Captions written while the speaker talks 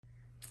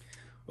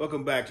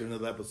Welcome back to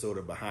another episode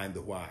of Behind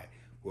the Why,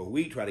 where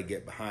we try to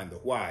get behind the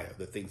why of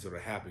the things that are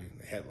happening in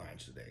the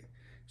headlines today.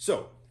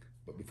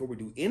 But before we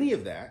do any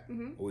of that,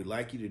 what we'd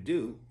like you to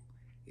do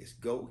is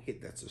go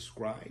hit that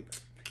subscribe,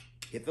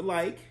 hit the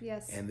like,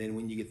 and then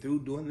when you get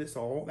through doing this,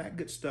 all that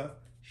good stuff,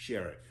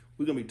 share it.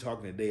 We're going to be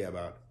talking today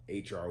about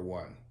HR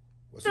 1.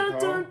 What's it called?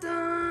 Dun,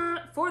 dun.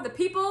 For the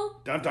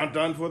people. Dun, dun,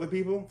 dun, for the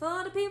people.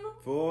 For the people.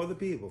 For the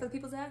people. For the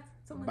People's Act.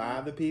 Something By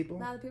like the people.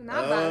 By the people.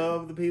 Not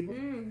of the people.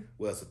 Mm.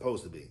 Well, it's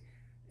supposed to be.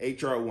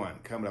 HR 1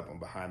 coming up on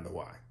Behind the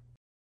Why.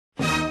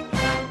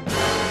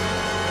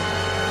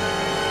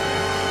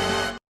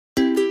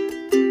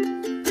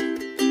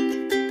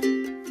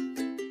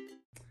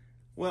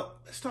 Well,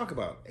 let's talk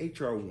about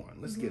HR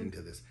 1. Let's get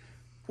into this.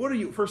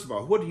 First of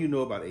all, what do you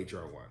know about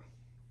HR 1?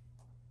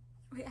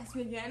 Wait, ask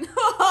me again.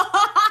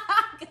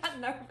 I got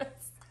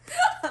nervous.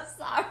 I'm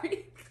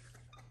sorry.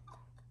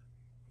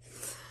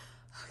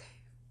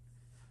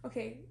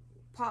 Okay,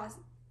 pause.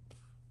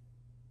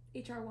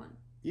 HR 1.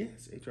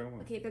 Yes, HR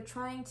 1. Okay, they're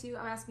trying to,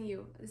 I'm asking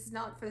you, this is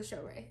not for the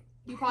show, right?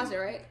 You paused it,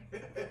 right?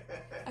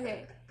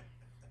 Okay,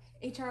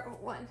 HR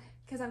 1,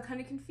 because I'm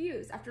kind of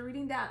confused. After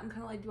reading that, I'm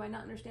kind of like, do I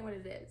not understand what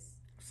it is?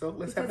 So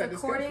let's have that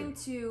discussion. Because according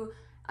to,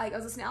 I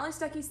was listening to Ali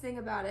Stuckey's thing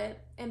about it,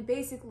 and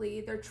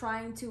basically they're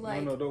trying to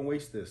No, don't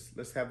waste this.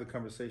 Let's have the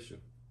conversation.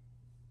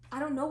 I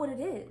don't know what it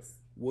is.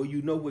 Well,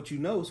 you know what you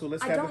know, so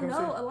let's have the conversation.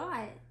 I don't know a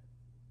lot.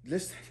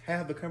 Let's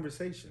have the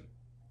conversation.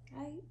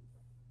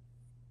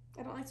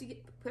 I don't like to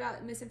put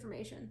out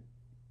misinformation.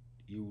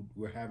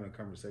 We're having a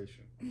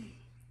conversation.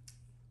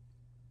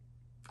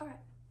 All right.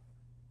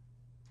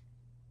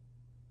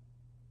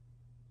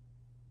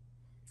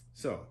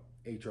 So,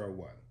 HR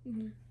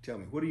 1. Tell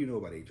me, what do you know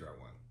about HR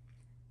 1?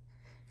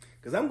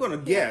 Because I'm going to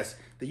guess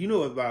that you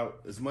know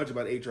about as much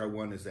about HR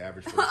 1 as the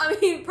average person. I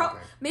mean,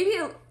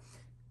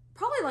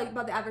 probably like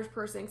about the average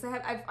person. Because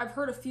I've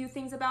heard a few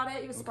things about it.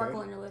 You have a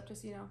sparkle on your lip,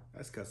 just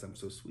That's because I'm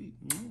so sweet.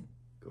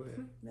 Go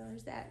ahead. No,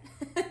 there's that.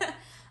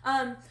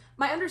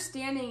 My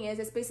understanding is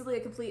it's basically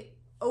a complete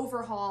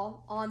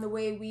overhaul on the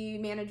way we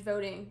manage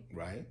voting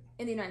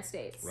in the United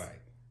States. Right.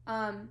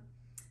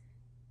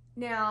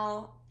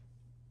 Now,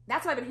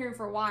 that's what I've been hearing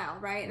for a while,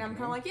 right? And I'm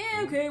kind of like,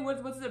 okay,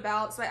 what's it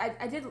about? So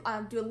I did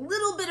do a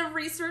little bit of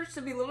research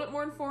to be a little bit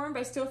more informed, but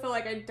I still feel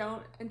like I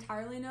don't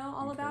entirely know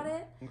all about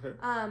it. Okay.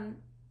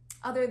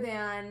 Other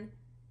than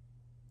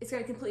it's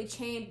going to completely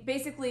change.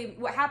 Basically,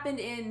 what happened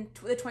in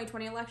the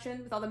 2020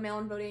 election with all the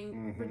mail-in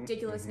voting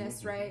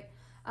ridiculousness, right?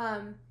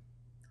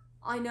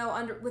 I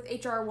know with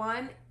HR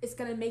 1, it's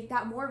going to make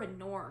that more of a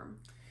norm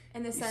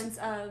in the sense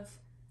of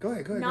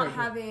not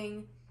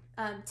having,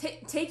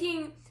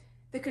 taking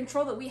the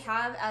control that we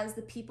have as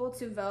the people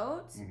to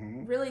vote,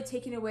 really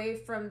taking away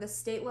from the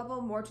state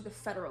level more to the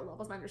federal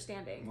level is my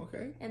understanding.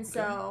 Okay. And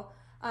so,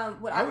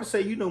 what I would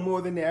say you know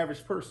more than the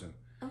average person.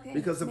 Okay.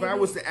 Because if I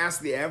was to ask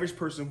the average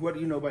person, what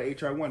do you know about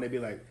HR 1? They'd be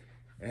like,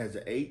 it has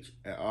an H,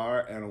 an R,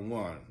 and a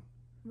 1.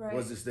 Right.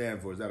 What does it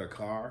stand for? Is that a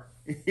car?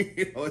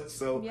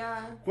 So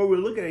what we're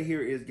looking at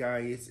here is,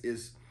 guys,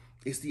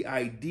 it's the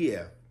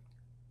idea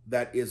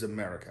that is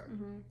America.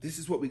 This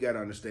is what we got to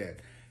understand.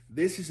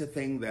 This is a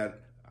thing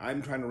that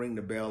I'm trying to ring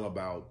the bell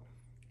about,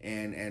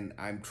 and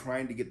I'm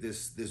trying to get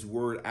this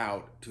word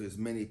out to as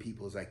many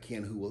people as I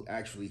can who will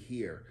actually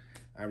hear.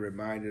 I'm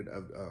reminded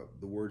of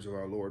the words of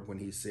our Lord when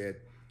he said,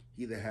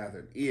 he that hath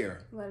an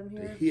ear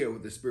to hear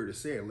what the Spirit is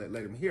saying,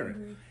 let him hear it.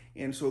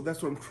 And so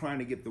that's what I'm trying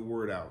to get the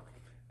word out.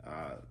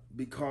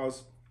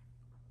 Because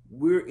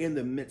we're in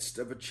the midst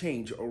of a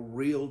change, a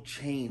real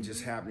change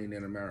is happening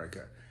in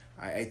America.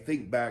 I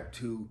think back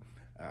to,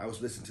 I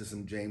was listening to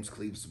some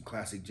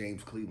classic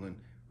James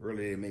Cleveland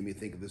earlier. It made me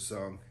think of the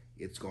song,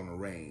 It's Gonna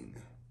Rain.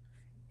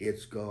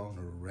 It's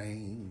gonna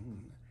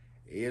rain.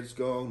 It's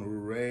gonna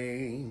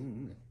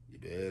rain. You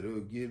better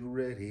get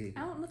ready.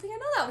 I don't think I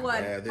know that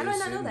one. How do I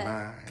not know that?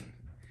 Mind.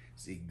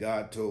 See,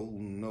 God told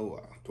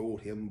Noah,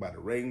 told him by the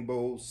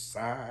rainbow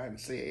sign,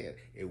 said,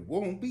 it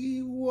won't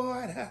be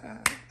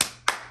water,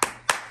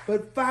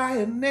 but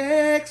fire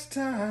next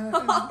time.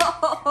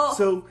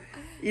 So,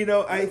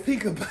 I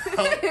think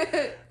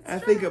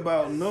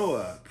about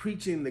Noah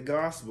preaching the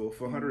gospel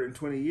for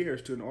 120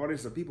 years to an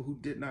audience of people who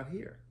did not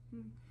hear.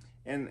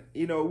 And,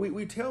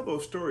 we tell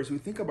those stories, we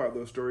think about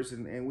those stories,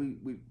 and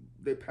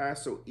they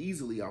pass so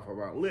easily off of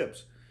our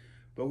lips.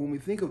 But when we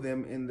think of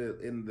them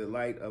in the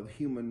light of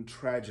human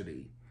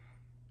tragedy,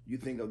 you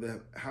think of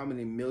how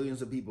many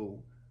millions of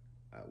people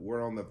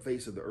were on the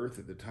face of the earth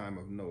at the time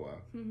of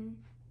Noah,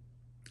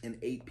 and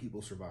 8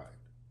 people survived.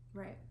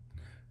 Right.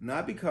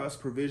 Not because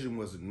provision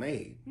wasn't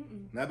made,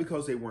 not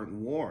because they weren't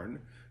warned,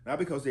 not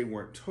because they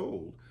weren't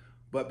told,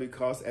 but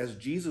because, as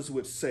Jesus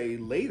would say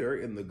later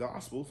in the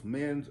Gospels,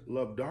 men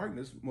love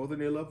darkness more than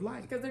they love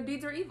light. Because their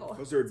deeds are evil.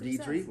 Because their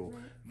deeds are evil.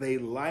 Right. They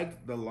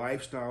liked the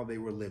lifestyle they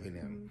were living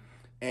in.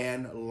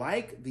 And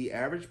like the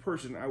average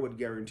person, I would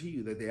guarantee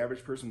you that the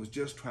average person was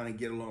just trying to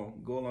get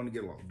along, go along to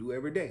get along, do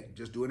every day,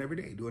 just doing every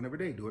day, doing every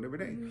day, doing every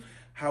day.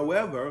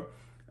 However,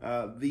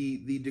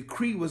 the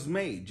decree was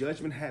made,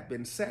 judgment had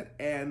been set,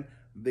 and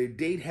the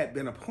date had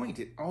been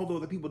appointed, although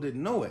the people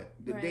didn't know it.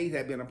 The date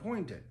had been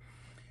appointed.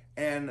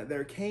 And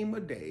there came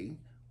a day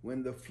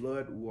when the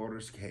flood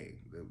waters came.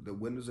 The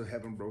windows of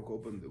heaven broke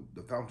open,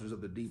 the fountains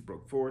of the deep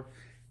broke forth,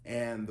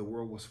 and the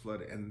world was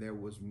flooded. And there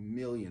was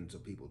millions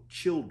of people,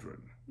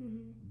 children,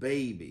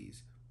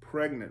 babies,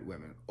 pregnant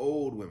women,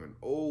 old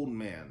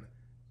men,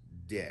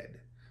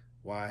 dead.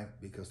 Why?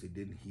 Because they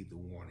didn't heed the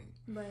warning.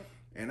 Right.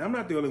 And I'm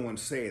not the only one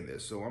saying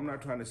this, so I'm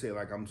not trying to say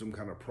like I'm some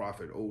kind of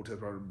prophet, Old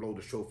Testament, blow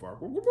the shofar.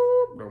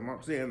 No, I'm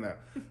not saying that.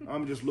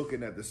 I'm just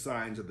looking at the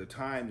signs of the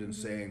times and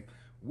saying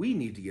we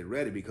need to get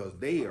ready because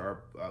they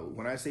are,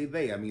 when I say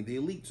they, I mean the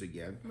elites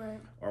again,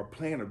 are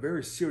playing a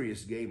very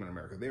serious game in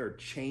America. They are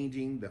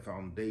changing the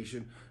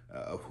foundation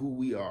of who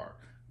we are.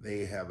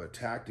 They have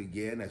attacked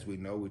again, as we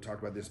know, we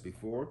talked about this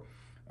before,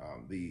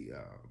 the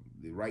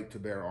right to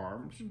bear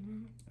arms.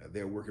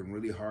 They're working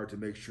really hard to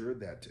make sure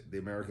that the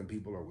American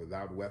people are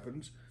without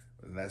weapons,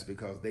 and that's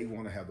because they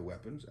want to have the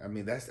weapons. I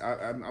mean,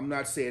 I'm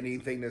not saying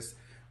anything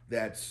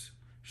that's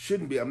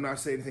shouldn't be. I'm not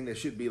saying anything that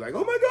should be like,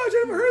 oh my gosh,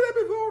 I never heard that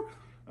before.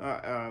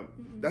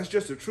 That's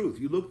just the truth.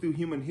 You look through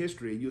human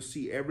history, you'll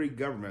see every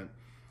government,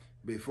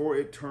 before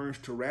it turns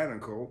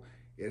tyrannical,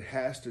 it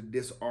has to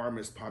disarm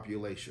its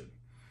population.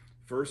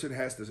 First, it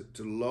has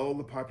to lull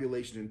the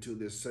population into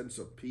this sense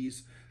of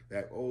peace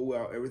that, oh,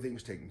 well,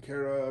 everything's taken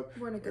care of,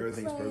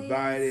 everything's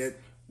provided.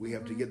 We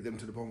have to get them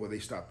to the point where they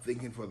stop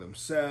thinking for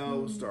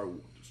themselves,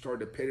 start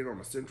depending on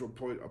a central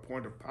point, a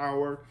point of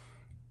power.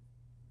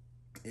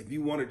 If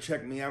you want to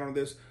check me out on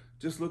this,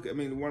 just look. I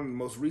mean, one of the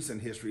most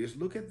recent history is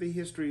look at the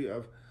history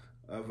of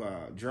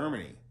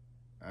Germany.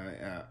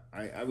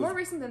 More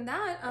recent than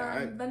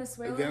that,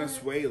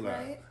 Venezuela.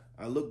 Right?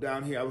 I looked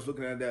down here. I was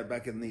looking at that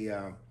back in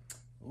the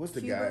what's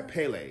the Cuba? Guy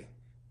Pele,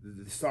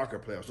 the soccer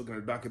player. I was looking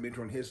at a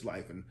documentary on his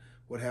life and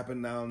what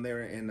happened down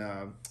there in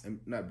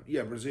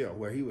Brazil,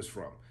 where he was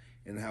from,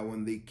 and how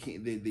when the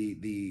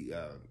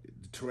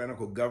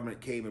tyrannical government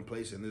came in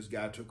place and this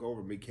guy took over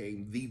and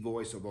became the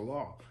voice of the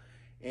law.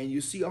 And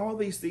you see all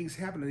these things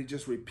happen and they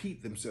just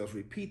repeat themselves.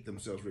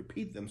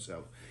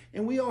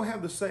 And we all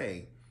have the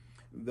saying,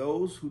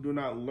 those who do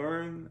not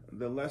learn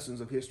the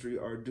lessons of history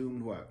are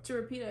doomed what? To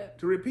repeat it.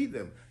 To repeat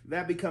them.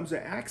 That becomes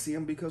an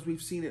axiom because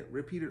we've seen it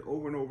repeated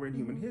over and over in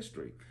human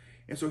history.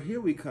 And so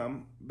here we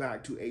come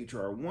back to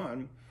H.R.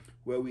 1,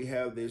 where we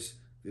have this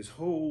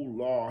whole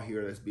law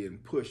here that's being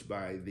pushed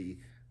by the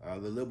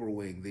liberal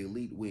wing, the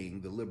elite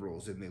wing, the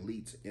liberals and the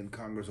elites in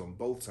Congress on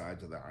both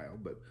sides of the aisle,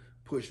 but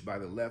pushed by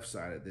the left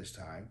side at this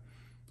time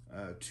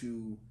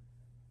to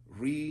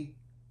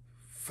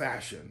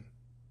refashion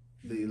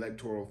the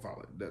electoral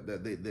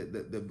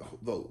the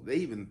vote. They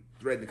even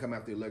threatened to come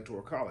after the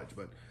electoral college,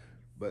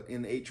 but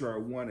in H.R.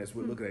 1, as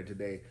we're looking at it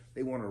today,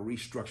 they want to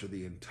restructure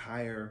the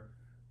entire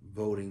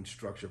voting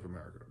structure of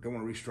America. They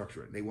want to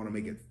restructure it. They want to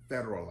make it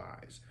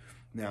federalized.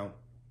 Now,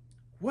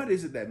 what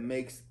is it that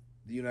makes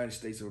the United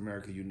States of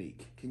America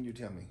unique? Can you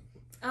tell me?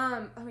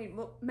 I mean,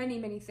 well, many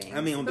things.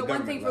 I mean, but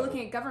one thing for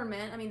looking at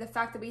government, I mean, the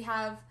fact that we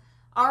have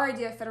our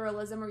idea of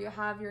federalism, where you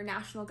have your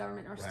national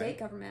government or state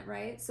government,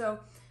 right? So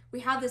we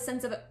have this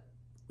sense of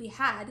we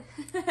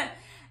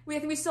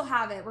still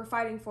have it. We're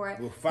fighting for it.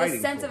 The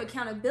sense of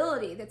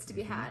accountability that's to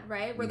be had,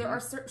 right? Where there are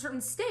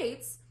certain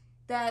states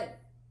that.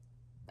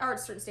 Or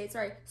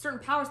certain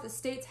powers that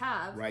states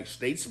have,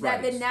 states'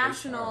 that the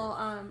national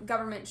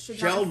government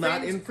shall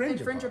not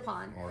infringe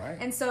upon. All right.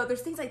 And so there's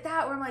things like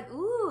that where I'm like,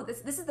 ooh,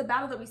 this is the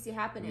battle that we see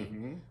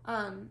happening.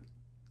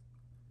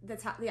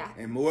 That's how,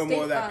 And more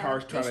of that power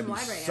is trying to be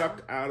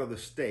sucked out of the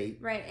state,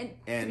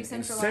 and to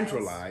be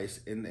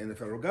centralized in the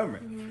federal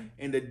government.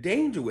 And the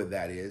danger with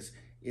that is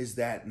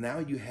that now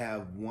you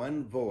have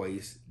one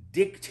voice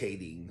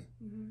dictating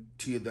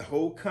to the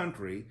whole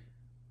country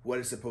what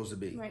it's supposed to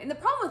be. Right. And the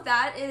problem with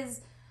that is,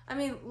 I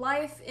mean,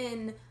 life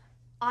in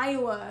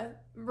Iowa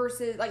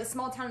versus like a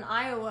small town in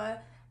Iowa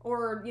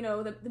or,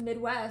 the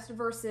Midwest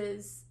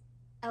versus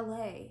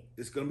LA.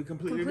 It's going to be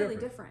completely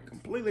different.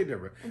 Completely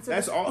different. And so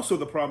that's also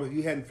the problem, if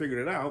you hadn't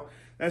figured it out,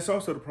 that's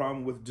also the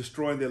problem with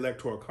destroying the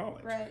Electoral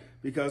College. Right.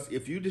 Because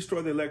if you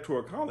destroy the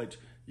Electoral College,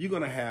 you're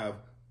going to have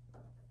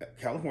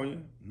California,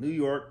 New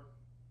York,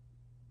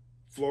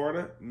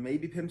 Florida,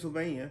 maybe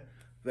Pennsylvania,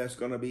 that's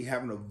going to be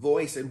having a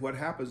voice in what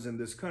happens in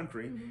this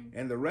country,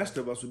 and the rest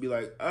of us would be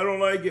like, I don't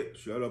like it.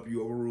 Shut up,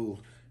 you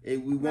overruled.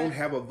 We won't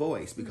have a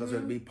voice because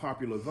it'll be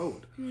popular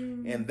vote.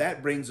 And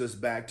that brings us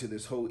back to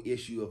this whole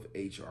issue of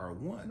H.R.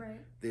 1,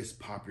 this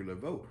popular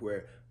vote,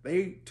 where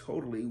they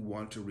totally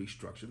want to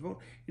restructure the vote.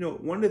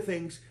 One of the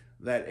things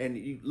that, and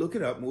you look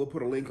it up, and we'll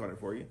put a link on it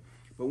for you,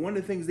 but one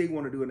of the things they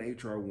want to do in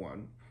H.R.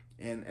 1,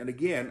 and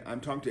again,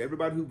 I'm talking to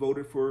everybody who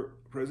voted for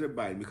President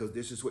Biden because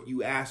this is what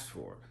you asked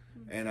for.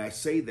 And I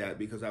say that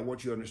because I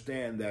want you to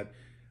understand that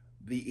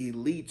the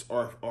elites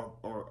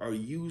are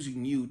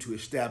using you to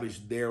establish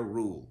their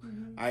rule.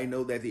 I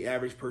know that the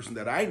average person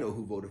that I know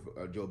who voted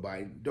for Joe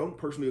Biden don't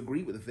personally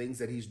agree with the things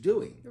that he's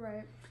doing.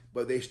 Right.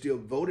 But they still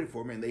voted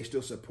for him and they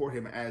still support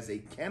him as a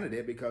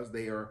candidate because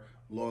they are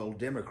loyal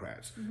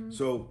Democrats.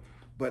 So,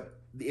 but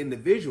the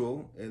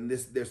individual, and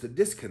there's a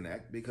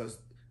disconnect because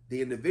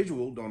The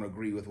individual don't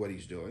agree with what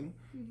he's doing,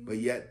 but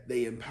yet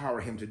they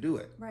empower him to do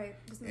it. Right.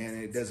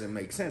 And it doesn't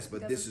make sense,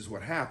 but this is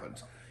what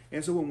happens.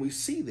 And so when we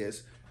see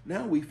this,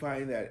 now we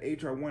find that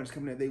H.R. 1 is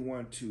coming in. They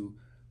want to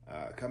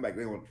come back.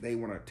 They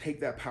want to take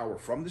that power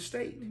from the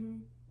state.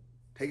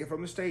 Take it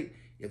from the state.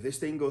 If this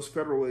thing goes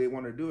federal, they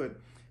want to do it.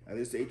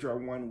 This H.R.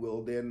 1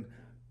 will then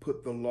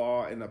put the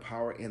law and the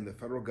power in the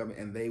federal government,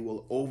 and they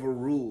will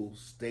overrule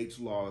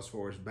states' law as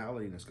far as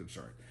balloting is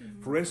concerned.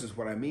 For instance,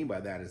 what I mean by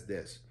that is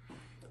this.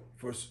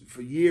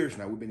 For years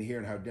now, we've been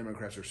hearing how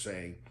Democrats are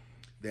saying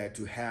that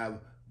to have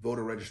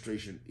voter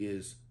registration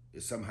is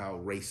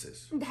somehow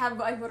racist. To have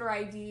a voter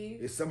ID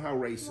is somehow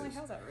racist. Like,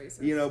 how's that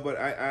racist? You know, but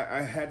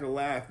I had to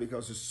laugh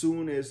because as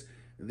soon as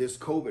this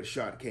COVID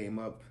shot came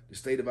up, the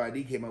state of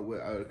ID came up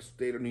with,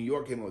 state of New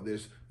York came up with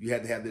this, you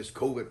had to have this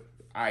COVID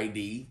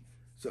ID.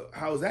 So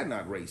how is that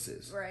not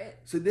racist? Right.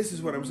 So this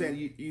is what I'm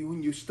saying. You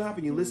when you stop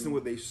and you listen to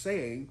what they're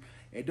saying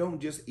and don't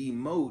just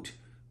emote,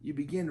 you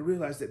begin to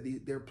realize that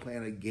they're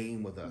playing a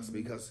game with us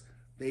because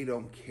they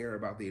don't care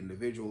about the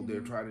individual.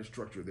 They're trying to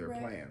structure their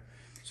plan.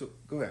 So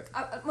go ahead.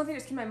 One thing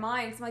that just came to my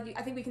mind, so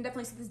I think we can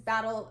definitely see this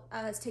battle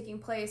that's taking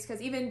place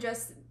because even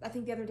just, I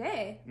think the other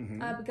day,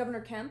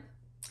 Governor Kemp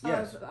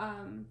of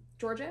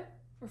Georgia?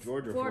 Or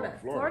Florida.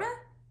 Florida.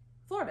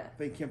 I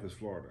think Kemp is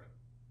Florida.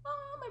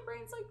 Oh, my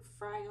brain's like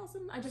frying all of a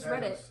sudden. I just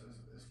read it.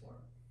 It's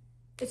Florida.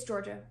 It's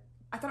Georgia.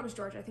 I thought it was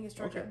Georgia. I think it's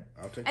Georgia. Okay,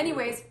 I'll take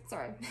Anyways,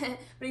 sorry.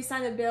 But he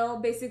signed the bill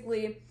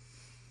basically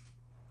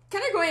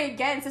kind of going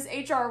against this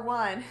H.R.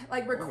 1,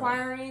 like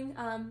requiring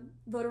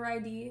voter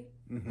ID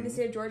in the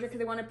state of Georgia because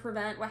they want to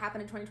prevent what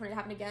happened in 2020 to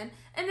happen again.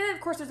 And then,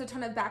 of course, there's a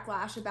ton of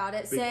backlash about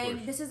it,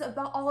 saying this is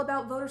all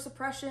about voter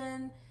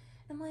suppression.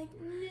 I'm like,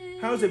 nah.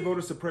 How is it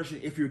voter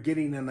suppression if you're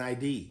getting an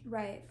ID?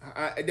 Right.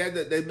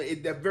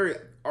 That very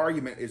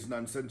argument is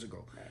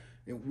nonsensical. Right.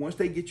 And once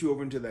they get you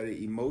over into that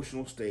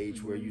emotional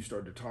stage where you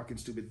start to talking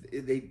stupid,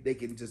 they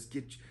can just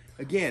get you.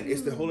 Again,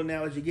 it's the whole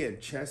analogy again,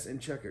 chess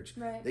and checkers.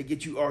 Right. They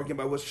get you arguing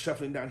about what's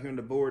shuffling down here on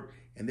the board,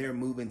 and they're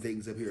moving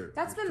things up here.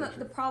 That's been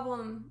the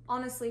problem,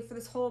 honestly, for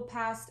this whole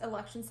past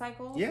election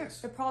cycle.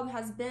 Yes. The problem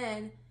has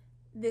been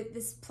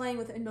this playing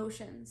with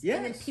emotions. Yes.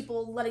 And then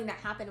people letting that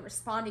happen and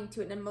responding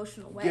to it in an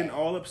emotional way. Getting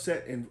all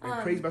upset and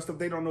crazy about stuff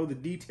they don't know the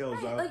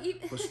details of,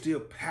 like but still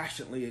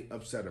passionately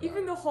upset about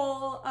even the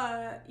whole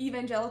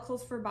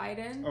evangelicals for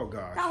Biden. Oh,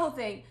 gosh. That whole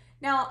thing.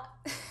 Now,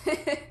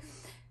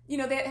 you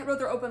know, they wrote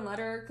their open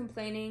letter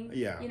complaining,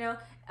 you know,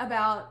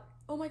 about,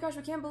 oh my gosh,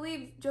 we can't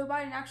believe Joe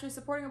Biden actually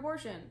supporting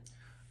abortion.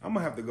 I'm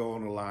going to have to go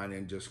on the line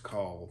and just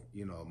call,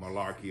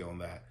 malarkey on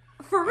that.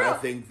 For real. I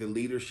think the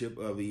leadership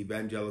of the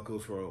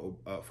evangelicals for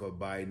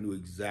Biden knew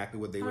exactly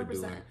what they 100%. Were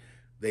doing.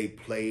 They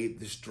played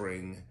the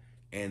string,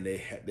 and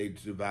they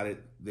divided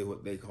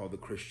what they call the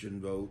Christian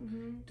vote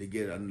to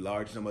get a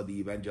large number of the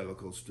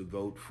evangelicals to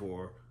vote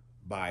for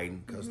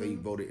Biden because they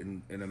voted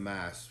in a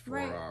mass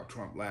for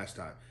Trump last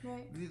time.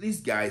 Right.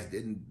 These guys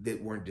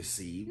weren't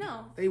deceived.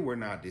 No, they were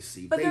not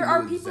deceived. But there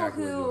are people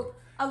who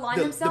align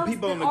themselves. The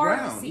people on the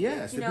ground,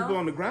 yes, the people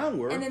on the ground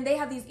were, and then they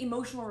have these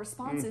emotional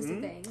responses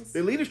to things.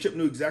 The leadership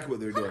knew exactly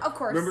what they were doing. Of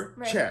course,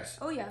 remember chess.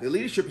 Oh yeah, the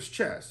leadership is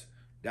chess.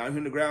 Down here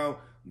on the ground,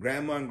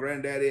 grandma and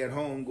granddaddy at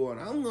home going,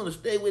 "I'm going to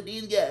stay with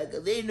these guys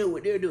because they know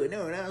what they're doing."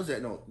 No, and I was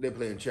like, no, they're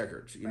playing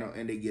checkers, know,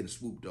 and they getting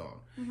swooped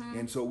on.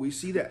 And so we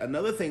see that.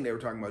 Another thing they were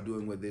talking about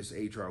doing with this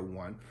H.R.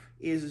 1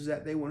 is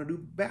that they want to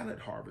do ballot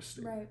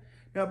harvesting. Right.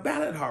 Now,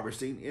 ballot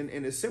harvesting,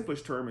 in the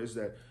simplest term, is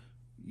that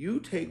you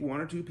take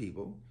one or two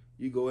people,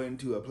 you go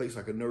into a place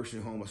like a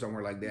nursing home or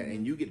somewhere like that,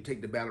 and you get to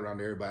take the ballot around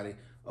to everybody.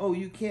 Oh,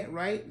 you can't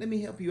write? Let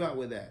me help you out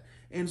with that.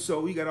 And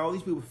so you got all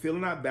these people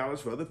filling out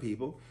ballots for other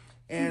people,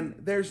 and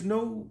there's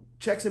no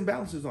checks and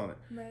balances on it.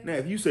 Right. Now,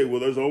 if you say, well,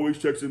 there's always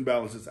checks and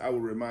balances, I will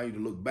remind you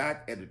to look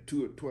back at the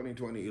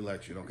 2020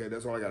 election, okay?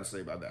 That's all I got to say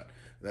about that.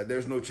 That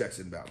there's no checks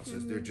and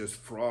balances. They're just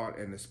fraud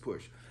and it's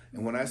push.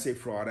 And when I say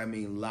fraud, I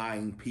mean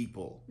lying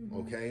people,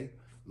 okay?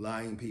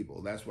 Lying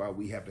people. That's why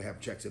we have to have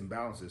checks and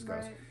balances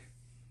because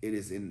it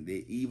is in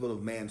the evil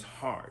of man's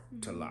heart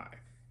to lie.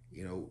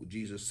 You know,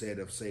 Jesus said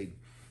of Satan,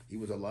 he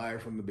was a liar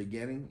from the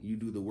beginning. You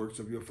do the works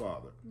of your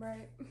father.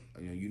 Right.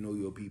 You know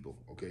your people,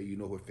 okay? You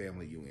know what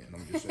family you in.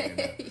 I'm just saying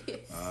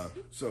that.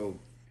 So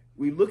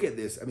we look at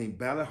this. I mean,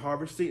 ballot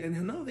harvesting. And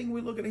another thing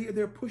we look at here,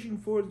 they're pushing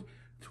for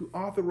to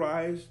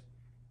authorize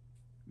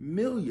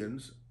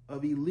millions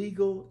of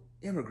illegal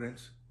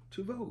immigrants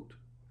to vote.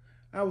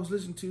 I was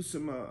listening to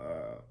some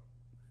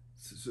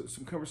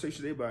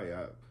conversation today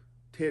by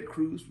Ted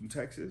Cruz from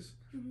Texas.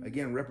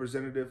 Again,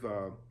 Representative,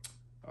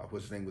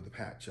 what's his name with the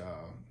patch?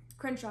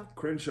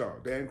 Crenshaw,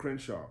 Dan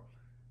Crenshaw.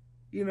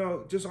 You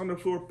know, just on the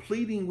floor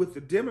pleading with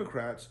the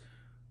Democrats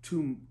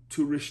to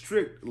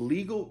restrict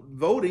legal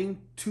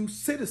voting to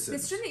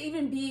citizens. This shouldn't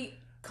even be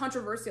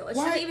controversial. It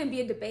shouldn't even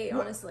be a debate,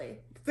 honestly.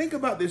 Think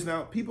about this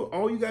now. People,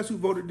 all you guys who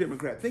voted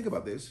Democrat, think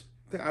about this.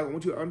 I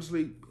want you to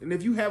honestly, and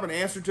if you have an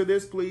answer to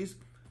this, please,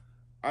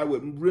 I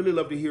would really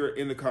love to hear it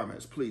in the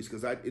comments, please,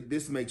 because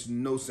this makes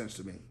no sense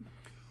to me.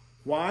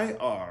 Why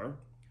are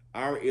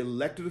our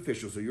elected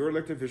officials, so your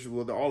elected officials,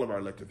 well, all of our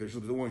elected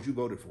officials, the ones you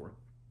voted for,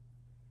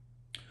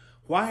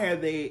 Why are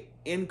they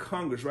in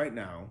Congress right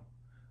now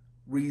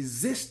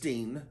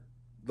resisting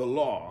the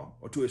law,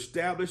 or to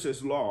establish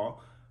this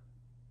law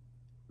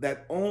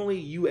that only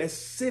U.S.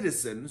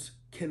 citizens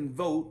can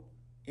vote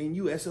in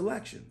U.S.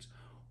 elections?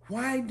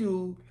 Why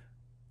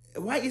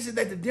is it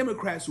that the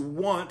Democrats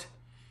want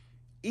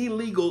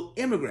illegal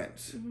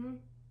immigrants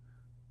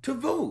to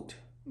vote?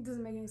 It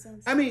doesn't make any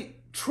sense. I mean,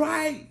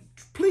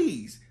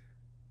 please,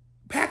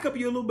 pack up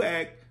your little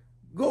bag,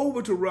 go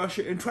over to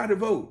Russia and try to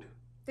vote.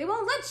 They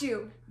won't let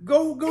you.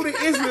 Go to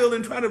Israel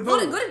and try to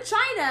vote. Go to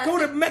China. Go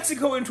to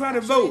Mexico and try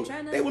to vote.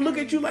 They will look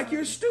at you like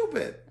you're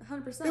stupid.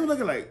 100%. They will look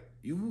at like,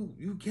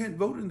 you can't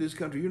vote in this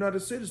country. You're not a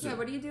citizen. Yeah,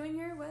 what are you doing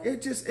here? What?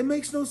 It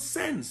makes no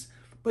sense.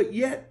 But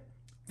yet,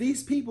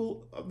 these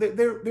people,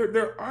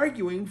 they're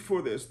arguing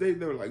for this.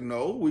 They're like,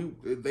 no,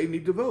 they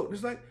need to vote.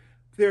 It's like,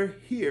 they're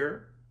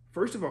here.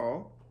 First of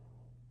all,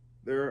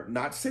 they're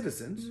not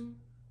citizens.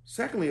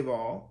 Secondly of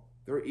all,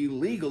 they're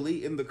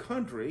illegally in the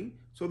country,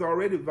 so they're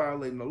already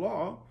violating the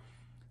law.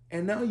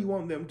 And now you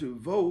want them to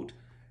vote.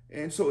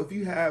 And so if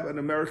you have an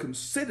American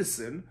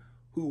citizen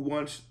who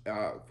wants,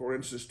 for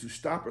instance, to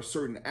stop a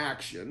certain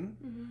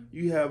action,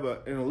 you have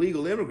an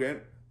illegal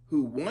immigrant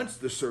who wants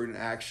the certain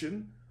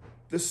action,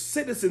 the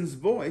citizen's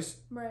voice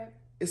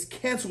is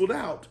canceled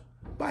out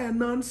by a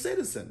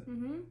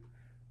non-citizen.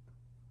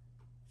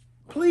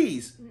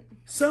 Please,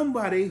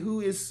 somebody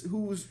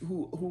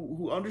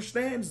who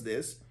understands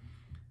this,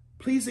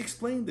 please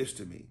explain this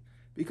to me,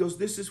 because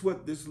this is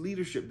what this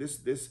leadership,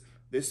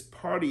 this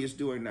party is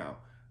doing now.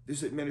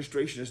 This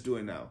administration is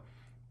doing now.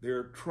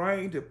 They're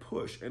trying to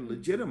push and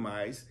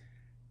legitimize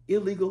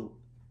illegal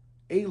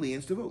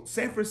aliens to vote.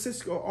 San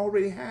Francisco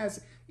already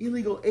has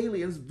illegal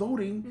aliens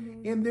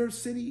voting in their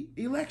city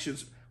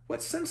elections.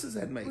 What sense does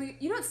that make? Well,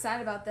 you know what's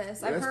sad about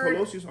this? Yeah, that's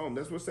Pelosi's home.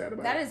 That's what's sad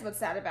about it. That is what's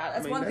sad about it.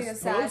 That's one thing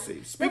that's sad.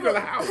 Pelosi, Speaker of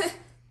the House.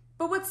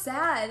 But what's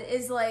sad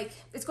is, like,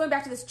 it's going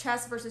back to this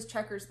chess versus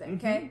checkers thing,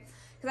 okay?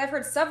 Because I've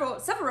heard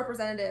several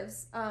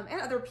representatives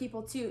and other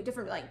people too,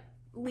 different like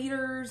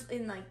leaders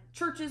in like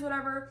churches,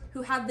 whatever,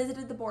 who have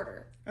visited the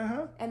border,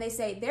 and they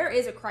say there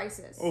is a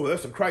crisis. Oh,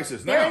 that's a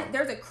crisis now.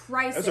 There's a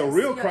crisis. That's a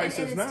real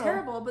crisis and now. It's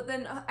terrible. But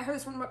then I heard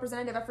this from a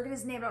representative. I forget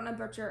his name. I don't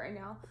remember it right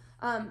now.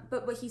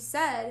 But what he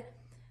said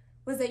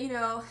was that,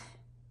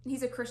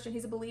 he's a Christian.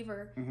 He's a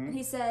believer, and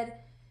he said,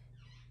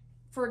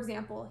 for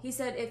example,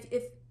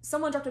 if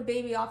someone dropped a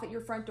baby off at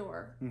your front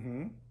door,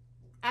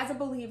 as a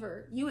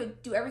believer, you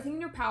would do everything in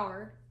your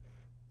power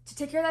to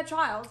take care of that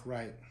child.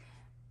 Right.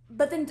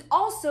 But then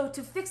also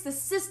to fix the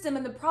system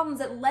and the problems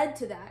that led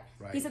to that.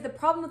 Right. He said the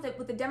problem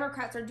with the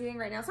Democrats are doing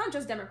right now, it's not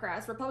just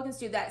Democrats, Republicans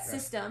do that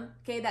system,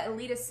 okay, that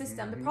elitist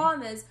system. The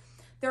problem is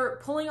they're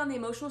pulling on the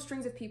emotional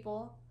strings of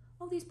people.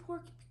 Oh, these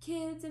poor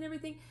kids and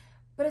everything.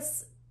 But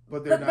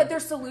their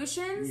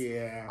solutions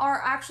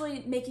are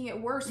actually making it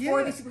worse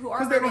for these people who are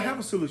because they don't have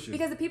a solution.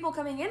 Because the people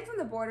coming in from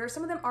the border,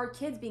 some of them are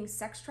kids being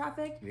sex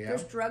trafficked. Yeah.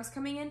 There's drugs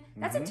coming in.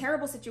 That's a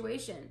terrible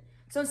situation.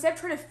 So instead of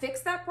trying to fix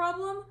that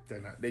problem,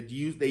 they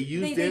use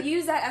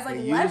that as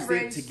like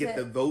leverage to get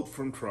the vote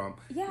from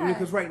Trump. Yeah.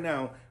 Because right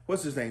now,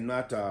 what's his name?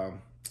 Not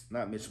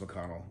Mitch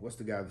McConnell. What's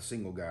the guy? The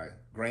single guy?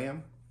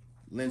 Graham.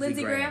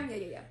 Lindsey Graham.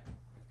 Yeah.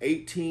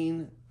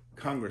 18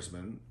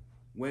 congressmen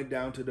went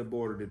down to the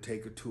border to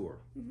take a tour.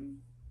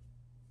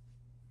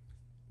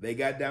 They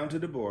got down to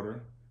the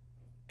border,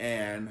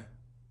 and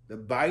the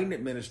Biden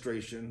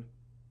administration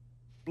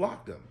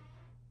blocked them.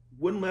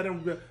 Wouldn't let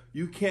them go.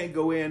 You can't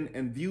go in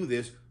and view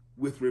this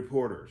with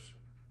reporters.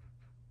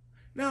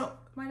 Now,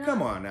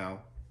 come on now.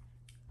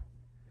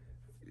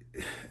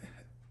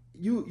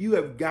 You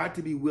have got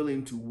to be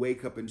willing to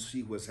wake up and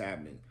see what's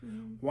happening.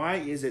 Why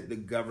is it the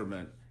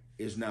government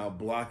is now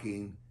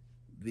blocking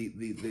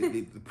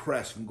the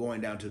press from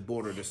going down to the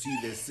border to see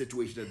this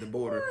situation at the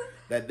border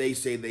that they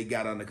say they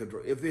got under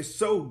control? If they're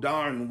so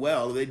darn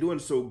well, if they're doing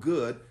so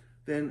good,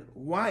 then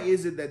why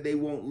is it that they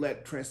won't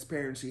let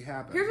transparency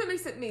happen? Here's what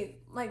makes me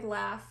like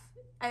laugh.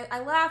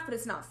 I laugh, but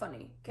it's not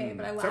funny. Okay,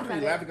 but I laugh.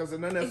 Sometimes you laugh because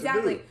there's nothing else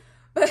exactly.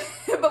 to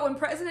do. But when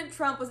President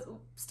Trump was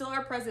still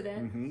our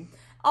president,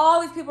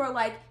 all these people are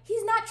like,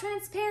 he's not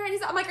transparent.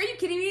 I'm like, are you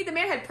kidding me? The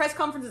man had press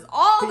conferences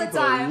all the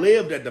time. People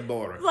lived at the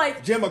border.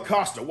 Like Jim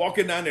Acosta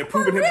walking down there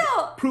proving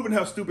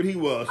how stupid he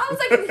was. I was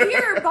like,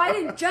 here,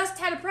 Biden just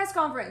had a press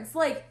conference.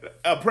 Like,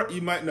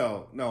 you might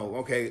know. No,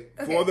 okay.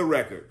 For the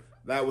record,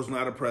 that was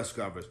not a press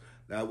conference.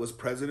 That was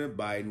President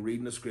Biden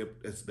reading the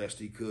script as best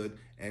he could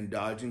and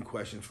dodging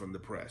questions from the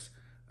press.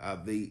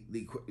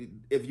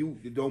 If you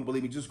don't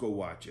believe me, just go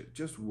watch it.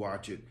 Just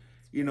watch it.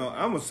 I'm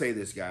gonna say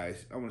this,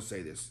 guys. I'm gonna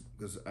say this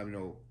because I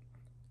know,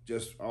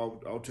 just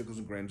all tickles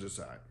and grins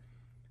aside.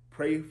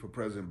 Pray for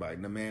President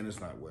Biden. The man is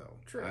not well.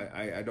 True.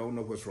 I don't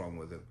know what's wrong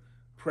with him.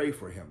 Pray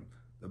for him.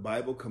 The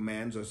Bible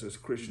commands us as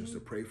Christians to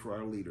pray for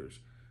our leaders.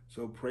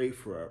 So pray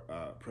for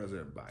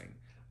President Biden.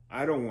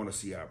 I don't want to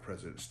see our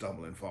president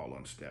stumble and fall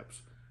on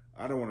steps.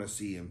 I don't want to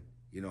see him,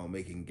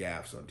 making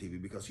gaffes on TV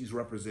because he's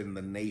representing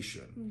the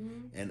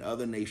nation, and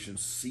other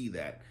nations see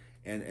that,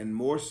 and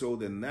more so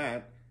than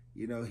that,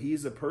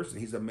 he's a person.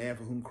 He's a man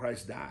for whom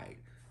Christ died.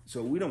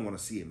 So we don't want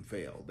to see him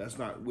fail. That's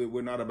not,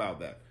 we're not about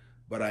that.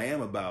 But I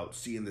am about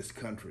seeing this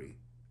country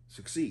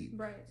succeed.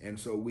 Right. And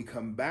so we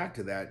come back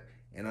to that,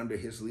 and under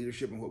his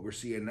leadership and what we're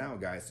seeing now,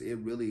 guys, it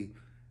really,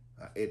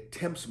 it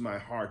tempts my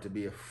heart to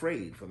be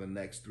afraid for the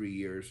next 3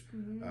 years,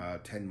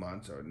 10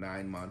 months or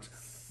 9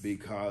 months,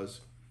 because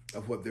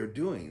of what they're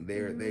doing.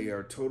 They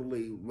are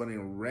totally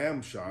running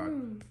ramshot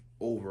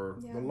over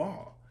the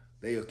law.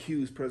 They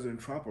accuse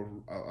President Trump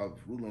of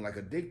ruling like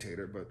a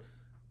dictator, but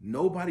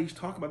nobody's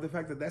talking about the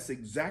fact that that's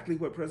exactly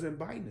what President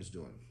Biden is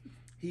doing.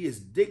 He is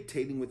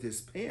dictating with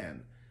his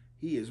pen.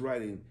 He is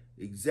writing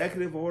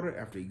executive order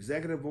after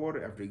executive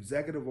order after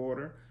executive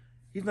order.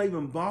 He's not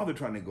even bothered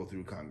trying to go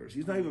through Congress.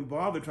 He's not even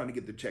bothered trying to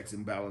get the checks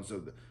and balance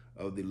of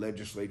the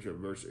legislature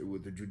versus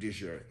with the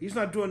judiciary. He's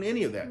not doing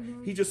any of that.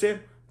 He just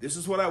said, "This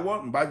is what I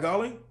want, and by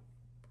golly,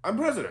 I'm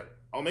president.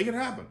 I'll make it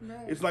happen."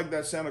 Right. It's like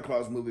that Santa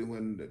Claus movie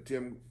when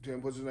Tim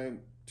what's his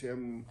name?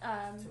 Tim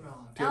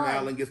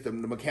Allen gets the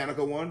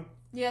mechanical one.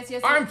 Yes.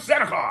 I'm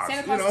Santa Claus.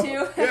 Santa Claus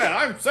too. Yeah,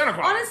 I'm Santa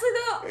Claus. Honestly,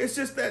 though, it's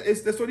just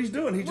that's what he's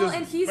doing.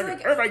 And he's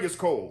like everybody gets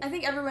cold. I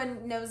think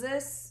everyone knows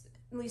this.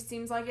 At least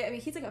seems like it. I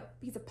mean,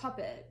 he's a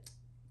puppet.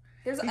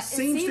 It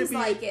seems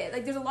like it.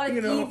 Like there's a lot of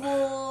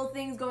evil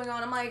things going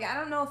on. I'm like, I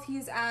don't know if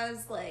he's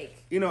as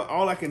like.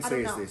 All I can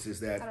say is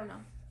that I don't know.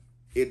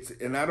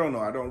 And I don't know.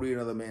 I don't read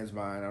another man's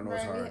mind. I know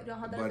it's hard. We don't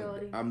have that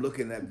ability. I'm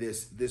looking at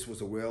this. This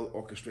was a well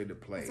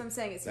orchestrated play. That's what I'm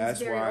saying.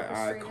 That's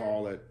why I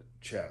call it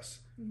chess.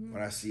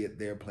 When I see it,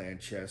 they're playing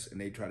chess, and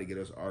they try to get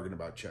us arguing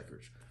about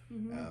checkers.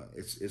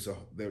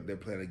 They're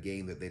playing a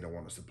game that they don't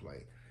want us to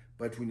play.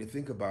 But when you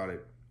think about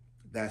it,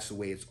 that's the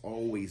way it's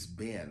always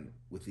been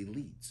with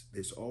elites.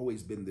 There's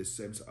always been this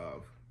sense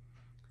of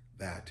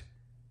that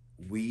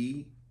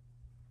we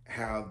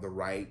have the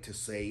right to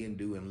say and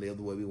do and live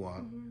the way we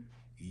want.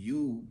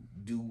 You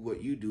do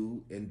what you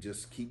do and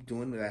just keep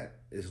doing that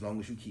as long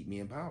as you keep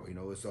me in power.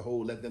 It's the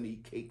whole let them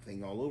eat cake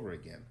thing all over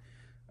again.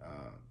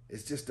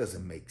 It just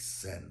doesn't make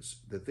sense.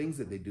 The things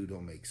that they do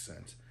don't make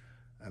sense.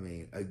 I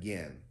mean,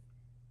 again,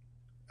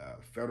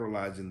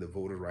 federalizing the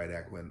Voter Right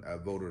Act when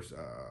voters,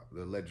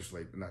 the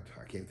legislature,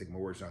 I can't think of my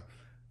words now,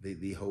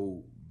 the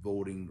whole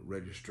voting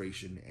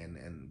registration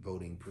and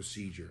voting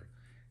procedure,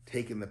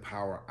 taking the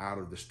power out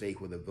of the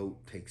state where the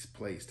vote takes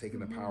place,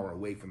 taking the power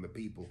away from the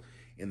people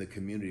in the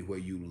community where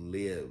you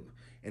live.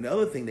 And the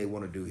other thing they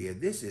want to do here,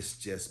 this is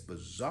just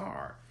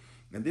bizarre.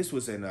 And this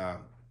was in,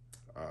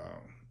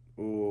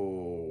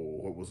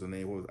 what was the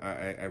name?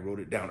 I wrote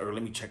it down earlier.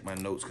 Let me check my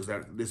notes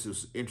because this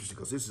is interesting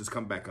because this has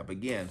come back up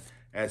again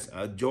as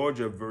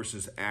Georgia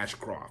versus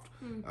Ashcroft.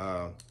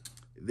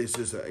 This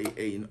is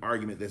an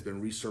argument that's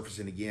been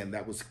resurfacing again.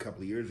 That was a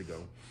couple of years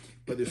ago.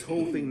 But this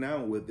whole thing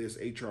now with this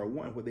H.R.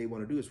 1, what they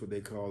want to do is what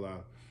they call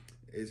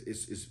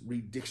is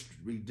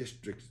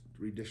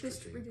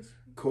redistricting.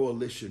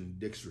 Coalition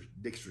district.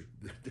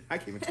 I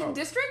can't even talk.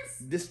 Districts?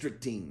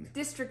 Districting.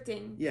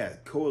 Yeah,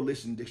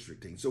 coalition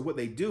districting. So what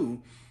they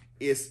do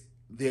is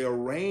they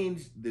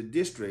arrange the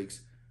districts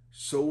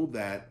so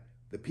that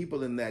the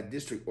people in that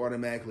district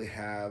automatically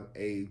have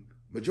a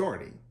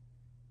majority.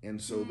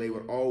 And so they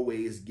would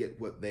always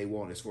get what they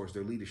want as far as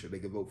their leadership. They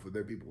could vote for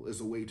their people. It's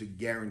a way to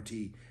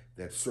guarantee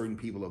that certain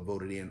people are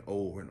voted in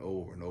over and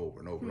over and over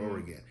and over and over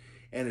again.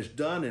 And it's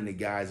done in the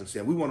guise of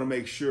saying, we want to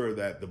make sure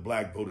that the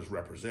black vote is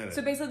represented.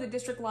 So basically the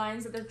district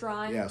lines that they're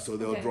drawing? Yeah, so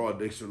they'll draw a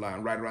district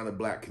line right around the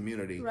black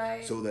community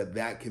so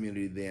that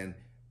community then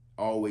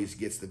always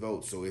gets the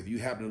vote. So if you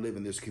happen to live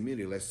in this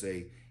community, let's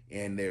say,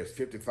 and there's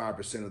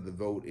 55% of the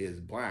vote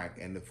is black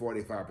and the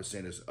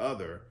 45% is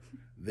other,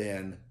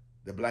 then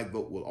the black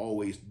vote will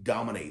always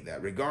dominate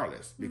that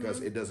regardless,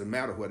 because it doesn't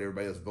matter what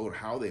everybody else vote,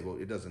 how they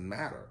vote, it doesn't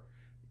matter.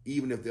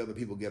 Even if the other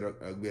people get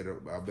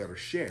a better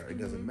share, it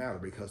doesn't matter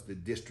because the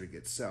district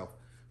itself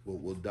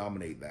will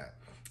dominate that.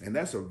 And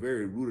that's a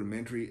very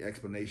rudimentary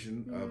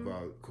explanation of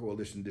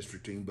coalition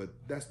districting, but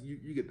that's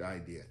you get the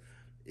idea.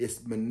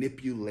 It's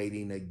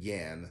manipulating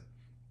again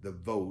the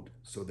vote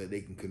so that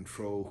they can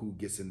control who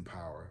gets in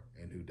power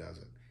and who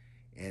doesn't.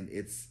 And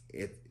it's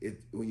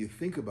when you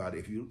think about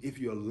it, if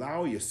you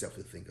allow yourself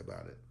to think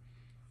about it,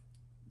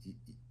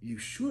 you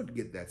should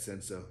get that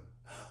sense of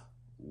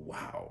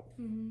wow.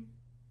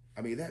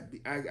 I mean, that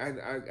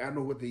I don't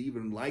know what they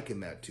even liken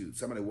that to.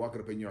 Somebody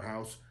walking up in your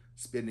house,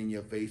 spitting in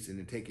your face, and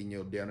then taking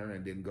your dinner,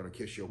 and then going to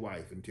kiss your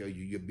wife and tell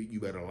you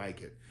better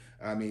like it.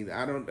 I mean,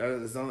 I don't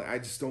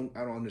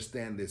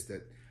understand this,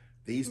 that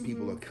these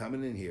people are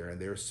coming in here and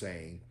they're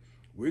saying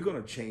we're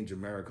going to change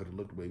America to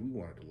look the way we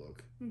want it to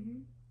look,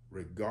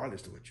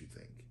 regardless of what you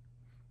think.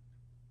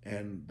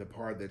 And the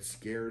part that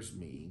scares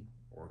me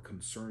or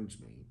concerns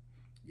me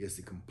is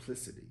the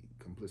complicity.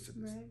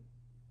 Right.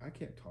 I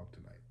can't talk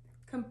tonight.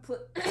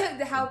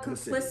 How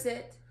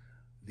complicit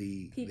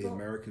the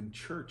American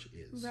church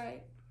is.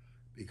 Right.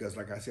 Because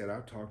like I said,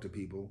 I've talked to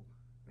people,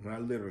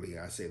 and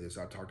I say this,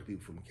 I've talked to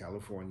people from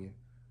California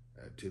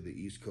to the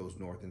East Coast,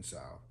 North and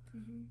South,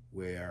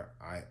 where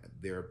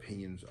their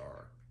opinions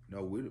are,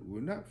 no,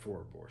 we're not for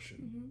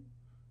abortion.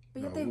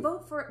 But yet they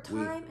vote for it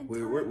time and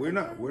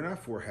time we're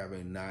not for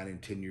having 9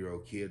 and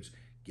 10-year-old kids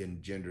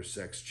getting gender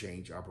sex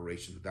change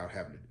operations without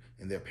having to,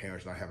 and their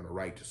parents not having a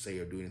right to say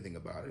or do anything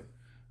about it.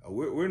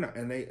 We're not,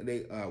 and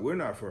we're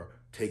not for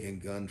taking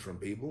guns from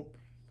people,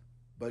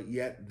 but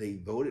yet they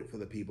voted for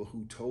the people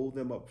who told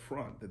them up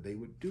front that they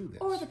would do this.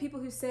 Or the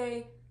people who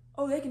say,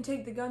 "Oh, they can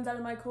take the guns out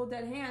of my cold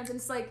dead hands," and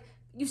it's like,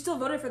 you still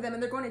voted for them,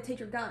 and they're going to take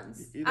your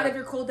guns out of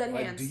your cold dead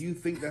hands. Do you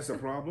think that's a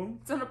problem?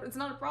 It's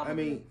not a problem.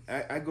 I mean,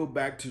 I go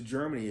back to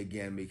Germany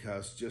again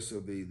because just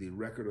of the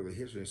record of the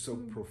history is so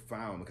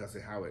profound because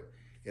of how it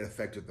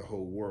affected the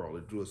whole world.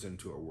 It drew us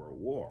into a world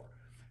war,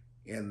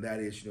 and that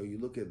is, you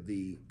look at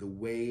the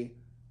way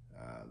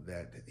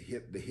that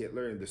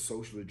Hitler and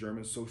the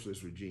German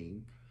socialist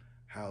regime,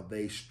 how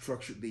they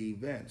structured the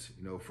events.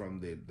 From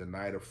the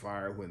night of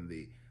fire when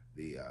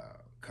the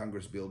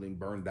Congress building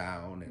burned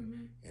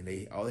down, and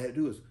they all they had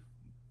to do is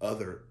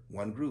other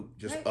one group,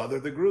 just other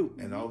the group,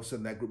 and all of a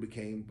sudden that group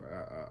became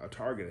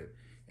targeted.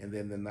 And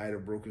then the night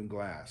of broken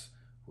glass,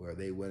 where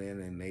they went in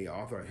and they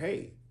authorized,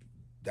 hey,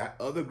 that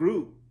other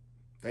group,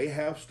 they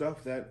have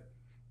stuff that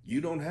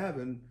you don't have,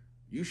 and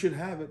you should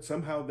have it.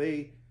 Somehow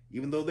they,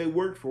 even though they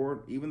worked for it,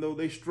 even though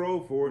they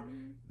strove for it,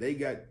 they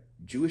got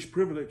Jewish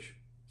privilege.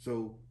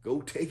 So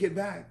go take it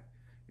back.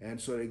 And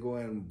so they go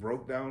in and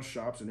broke down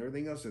shops and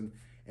everything else, and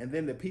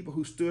then the people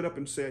who stood up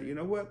and said, you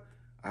know what?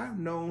 I've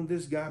known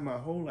this guy my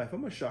whole life.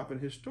 I'm going to shop in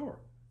his store.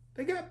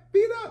 They got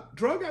beat up.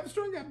 Drug out the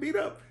store, got beat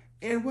up.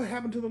 And what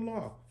happened to the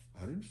law?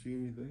 I didn't see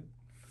anything.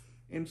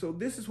 And so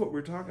this is what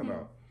we're talking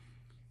about.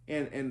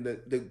 And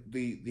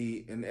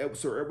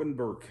Sir Edwin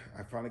Burke,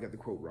 I finally got the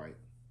quote right.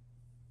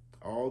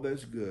 All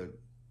that's good,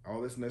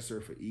 all that's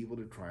necessary for evil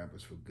to triumph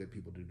is for good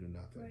people to do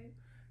nothing. Right.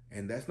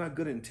 And that's not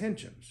good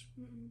intentions.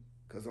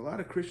 Because a lot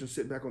of Christians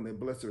sit back on their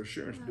blessed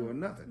assurance doing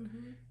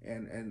nothing.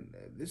 And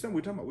this is what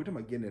we're talking about. We're talking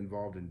about getting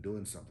involved in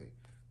doing something.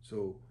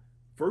 So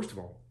first of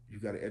all,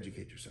 you've got to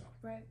educate yourself.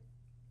 Right.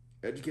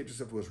 Educate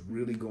yourself what's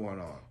really going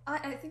on.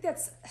 I think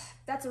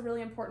that's a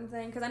really important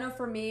thing, because I know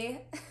for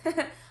me,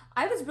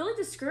 I was really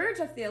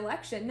discouraged after the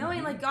election,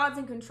 knowing like God's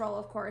in control,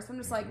 of course. I'm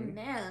just like,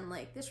 man,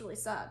 like this really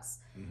sucks,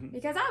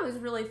 because I was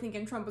really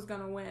thinking Trump was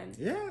going to win.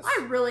 Yes,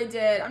 I really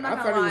did. I'm not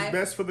gonna lie. I thought it was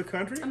best for the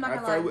country. I'm not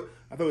gonna lie.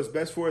 I thought it was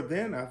best for it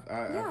then. I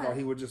thought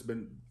he would just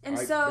been. And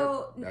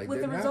so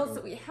with the results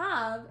that we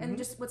have, and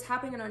just what's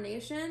happening in our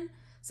nation,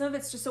 some of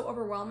it's just so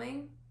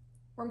overwhelming.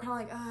 Where I'm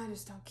kind of like, oh, I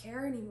just don't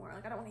care anymore.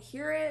 Like, I don't want to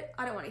hear it.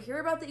 I don't want to hear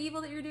about the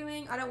evil that you're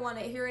doing. I don't want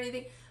to hear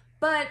anything.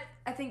 But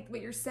I think what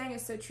you're saying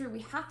is so true.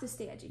 We have to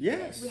stay educated.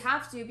 Yes. We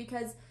have to,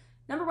 because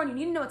number one, you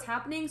need to know what's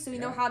happening so you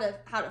know how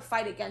to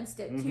fight against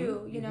it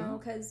too. You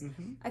know, because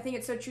I think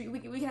it's so true. We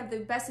can have the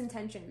best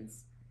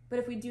intentions, but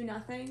if we do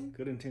nothing,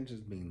 good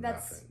intentions mean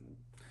nothing.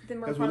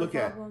 Because we look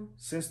at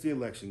since the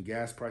election,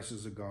 gas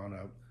prices have gone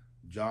up,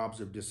 jobs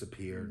have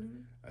disappeared.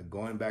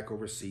 Going back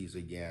overseas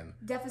again.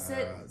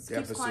 Deficits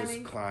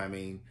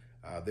climbing.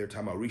 They're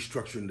talking about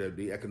restructuring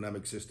the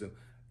economic system.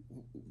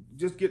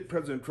 Just get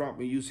President Trump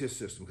and use his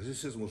system, because his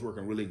system was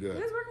working really good.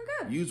 It was working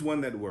good. Use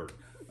one that worked.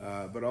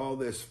 But all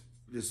this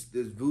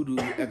voodoo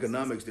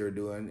economics they're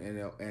doing,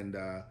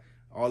 and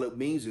all it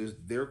means is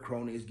their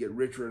cronies get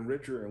richer and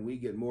richer, and we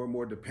get more and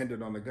more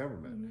dependent on the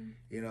government.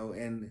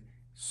 And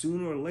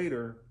sooner or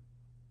later,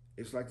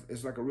 it's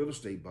like a real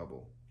estate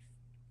bubble.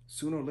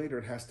 Sooner or later,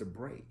 it has to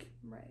break.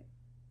 Right.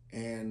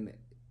 And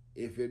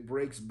if it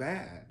breaks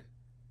bad,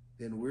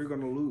 then we're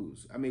going to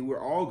lose. I mean, we're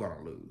all going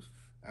to lose.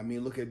 I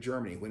mean, look at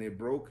Germany. When it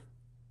broke,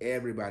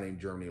 everybody in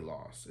Germany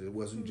lost. It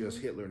wasn't just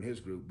Hitler and his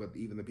group, but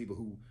even the people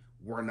who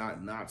were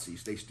not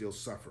Nazis, they still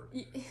suffered.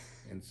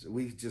 And so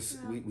we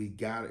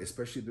got,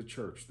 especially the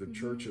church. The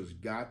church has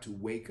got to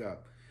wake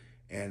up.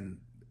 And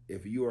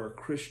if you are a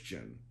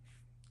Christian,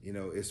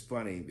 it's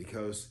funny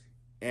because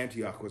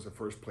Antioch was the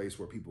first place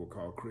where people were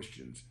called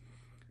Christians.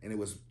 And it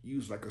was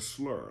used like a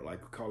slur,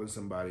 like calling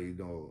somebody,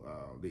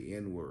 the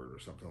N-word or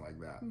something like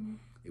that.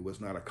 It was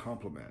not a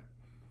compliment.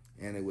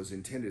 And it was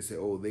intended to say,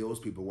 oh, those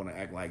people want to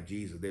act like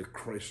Jesus. They're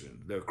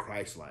Christian. They're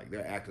Christ-like.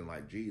 They're acting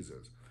like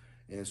Jesus.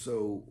 And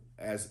so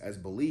as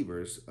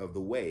believers of the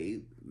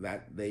way,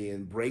 that they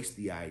embraced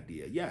the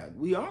idea,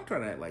 we are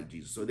trying to act like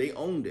Jesus. So they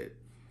owned it.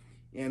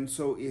 And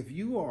so if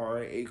you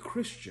are a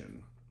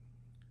Christian,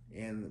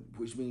 and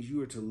which means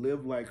you are to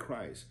live like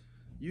Christ,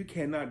 you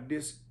cannot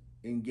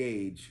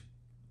disengage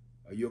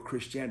your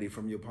Christianity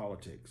from your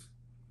politics.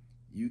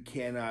 You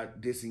cannot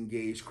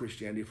disengage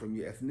Christianity from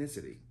your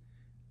ethnicity.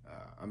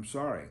 I'm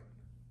sorry.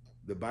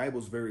 The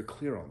Bible's very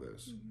clear on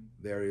this.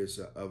 There is,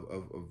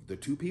 of the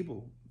two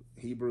people,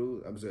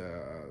 Hebrew,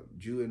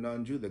 Jew and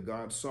non-Jew, that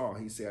God saw,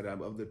 he said,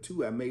 of the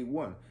two, I made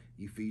one.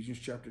 Ephesians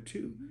chapter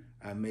 2.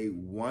 I made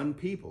one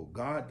people.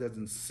 God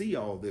doesn't see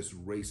all this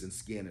race and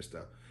skin and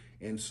stuff.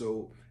 And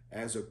so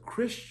as a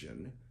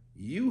Christian,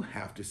 you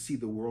have to see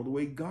the world the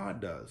way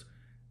God does.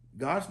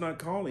 God's not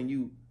calling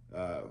you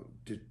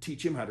to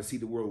teach him how to see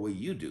the world the way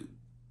you do.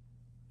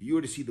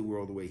 You're to see the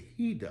world the way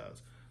he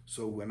does.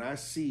 So when I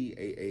see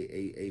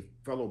a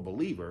fellow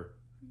believer,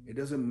 it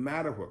doesn't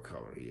matter what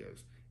color he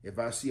is. If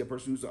I see a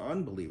person who's an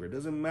unbeliever, it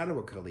doesn't matter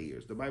what color he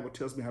is. The Bible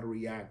tells me how to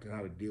react and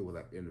how to deal with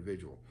that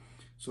individual.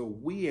 So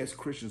we as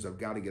Christians have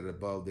got to get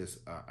above this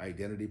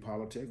identity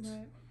politics,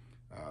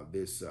 right.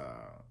 This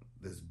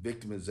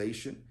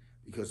victimization.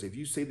 Because if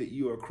you say that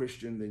you are a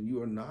Christian, then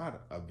you are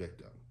not a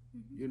victim.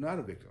 Mm-hmm. You're not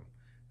a victim.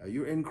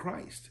 You're in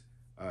Christ.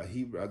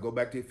 Go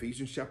back to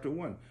Ephesians chapter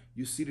 1.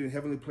 You're seated in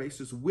heavenly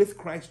places with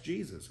Christ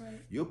Jesus. Right.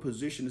 Your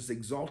position is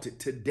exalted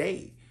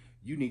today.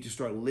 You need to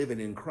start living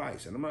in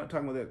Christ. And I'm not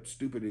talking about that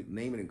stupid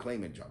naming and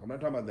claiming junk. I'm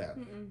not talking about that.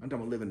 Mm-mm. I'm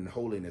talking about living in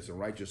holiness and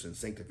righteousness and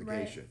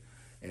sanctification. Right.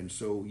 And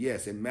so,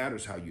 yes, it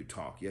matters how you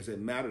talk. Yes,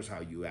 it matters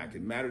how you act.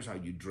 It matters how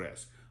you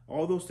dress.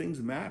 All those things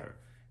matter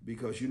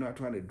because you're not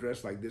trying to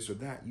dress like this or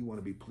that. You want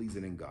to be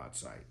pleasing in God's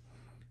sight.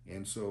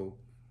 And so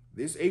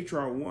this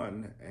H.R.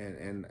 1,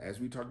 and as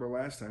we talked about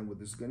last time with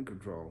this gun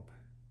control,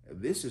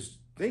 this is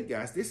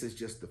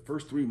just the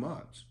first 3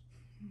 months.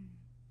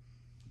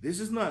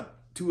 This is not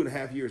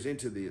 2.5 years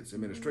into this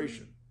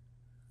administration.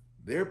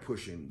 They're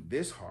pushing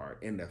this hard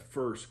in the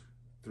first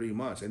 3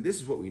 months. And this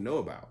is what we know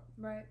about.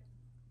 Right.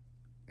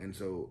 And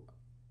so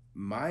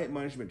my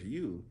admonishment to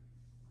you,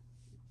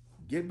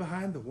 get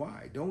behind the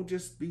why. Don't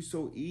just be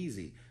so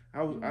easy.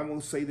 I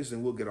will say this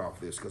and we'll get off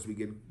this because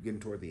we're getting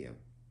toward the end.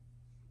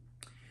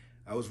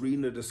 I was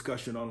reading a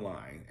discussion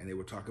online and they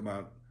were talking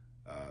about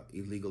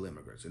illegal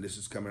immigrants. And this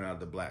is coming out of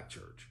the black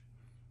church.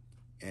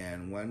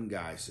 And one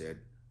guy said,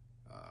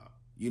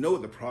 you know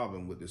what the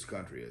problem with this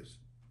country is?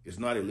 It's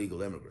not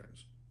illegal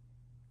immigrants.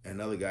 And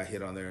another guy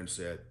hit on there and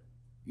said,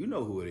 you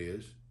know who it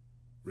is.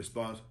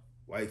 Response,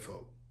 white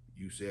folk.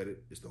 You said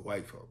it. It's the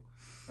white folk.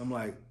 I'm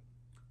like,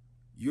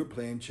 you're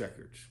playing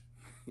checkers.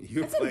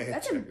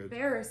 That's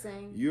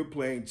embarrassing. You're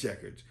playing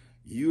checkers.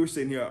 You're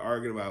sitting here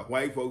arguing about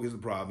white folk is the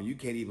problem. You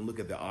can't even look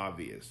at the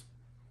obvious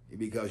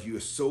because you're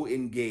so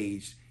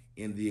engaged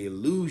in the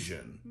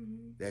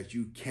illusion that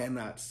you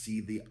cannot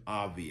see the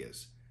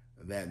obvious.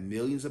 That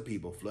millions of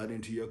people flood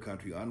into your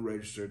country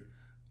unregistered,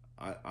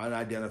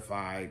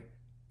 unidentified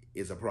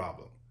is a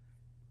problem.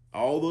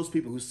 All those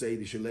people who say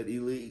they should let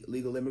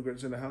illegal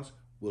immigrants in the house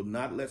will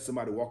not let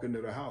somebody walk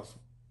into their house.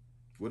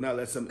 Will not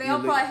let some. They'll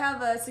probably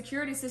have a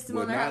security system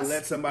on their house. Will not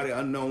let somebody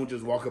unknown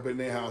just walk up in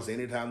their house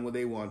anytime when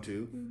they want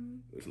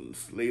to,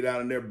 lay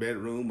down in their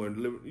bedroom or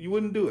you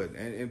wouldn't do it.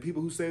 And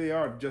people who say they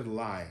are just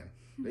lying.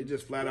 They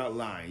just flat out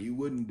lying. You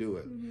wouldn't do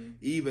it.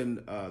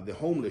 Even the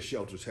homeless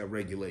shelters have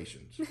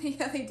regulations.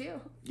 Yeah, they do.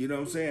 You know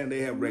what I'm saying? They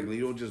have regulations.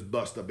 You don't just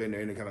bust up in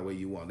there any kind of way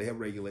you want. They have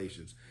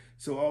regulations.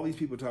 So all these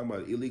people talking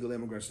about illegal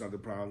immigrants not the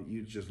problem.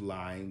 You're just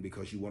lying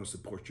because you want to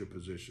support your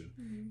position.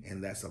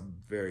 And that's a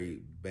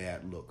very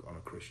bad look on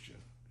a Christian.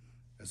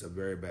 That's a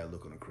very bad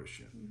look on a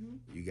Christian.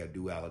 You got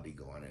duality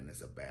going in.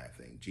 That's a bad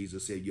thing.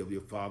 Jesus said, you have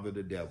your father,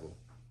 the devil.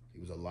 He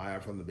was a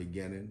liar from the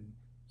beginning.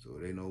 So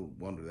it ain't no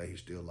wonder that he's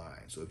still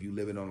lying. So if you're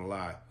living on a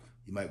lie,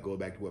 you might go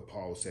back to what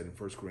Paul said in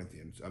 2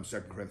 Corinthians. I think 2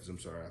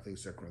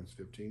 Corinthians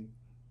 15.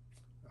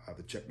 I have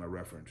to check my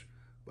reference.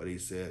 But he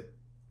said,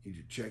 you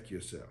need to check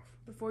yourself.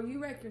 Before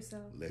you wreck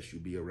yourself. Lest you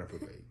be a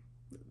reprobate.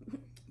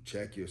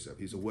 Check yourself.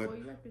 He said, what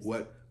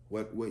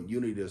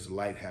unity does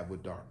light have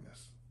with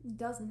darkness? It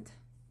doesn't.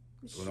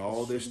 When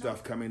all this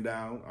stuff coming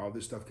down,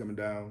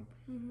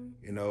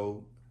 you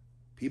know,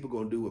 people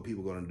going to do what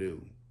people going to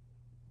do.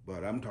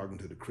 But I'm talking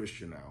to the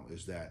Christian now,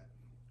 is that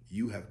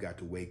you have got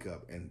to wake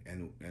up and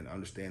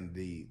understand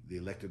the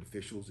elected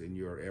officials in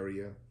your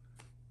area.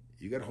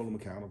 You got to hold them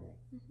accountable.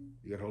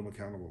 You got to hold them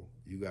accountable.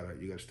 You got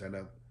to stand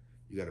up.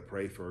 You got to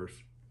pray first,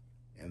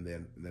 and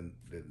then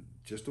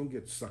just don't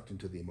get sucked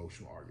into the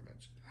emotional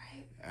arguments.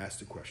 Right. Ask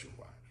the question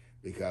why,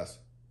 because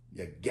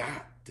you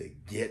got to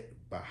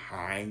get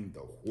behind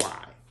the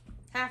why.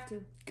 Have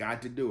to.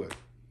 Got to do it.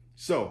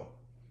 So,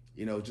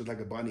 you know, just like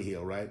a bunny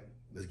hill, right?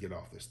 Let's get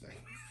off this thing.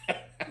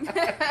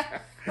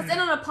 Let's end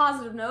on a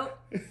positive note.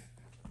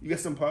 You got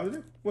something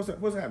positive?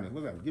 What's happening?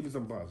 Give me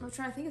something positive. I'm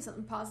trying to think of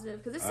something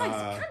positive because it's like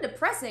kind of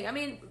depressing. I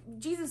mean,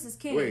 Jesus is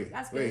king. Wait,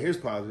 here's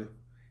positive.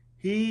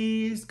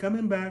 He's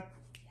coming back.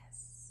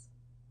 Yes.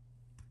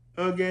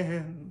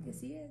 Again.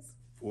 Yes, he is.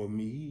 For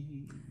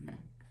me.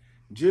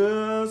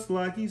 Just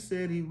like he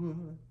said he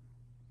would.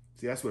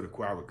 See, that's where the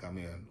choir would come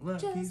in.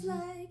 Just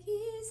like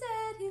he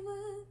said he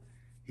would.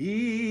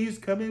 He's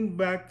coming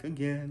back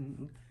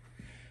again.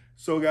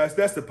 So, guys,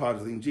 that's the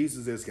positive thing.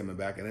 Jesus is coming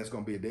back, and that's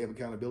going to be a day of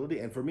accountability.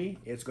 And for me,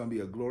 it's going to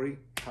be a glory,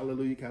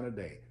 hallelujah kind of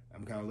day.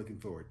 I'm kind of looking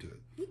forward to it.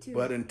 Me too.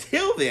 But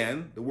until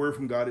then, the word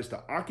from God is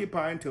to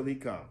occupy until he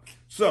comes.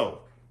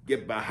 So,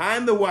 get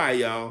behind the why,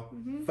 y'all.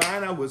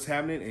 Find out what's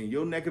happening in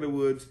your neck of the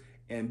woods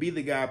and be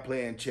the guy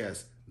playing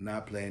chess,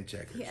 not playing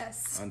checkers.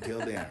 Yes. Until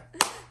then.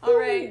 All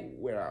right.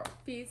 We're out.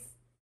 Peace.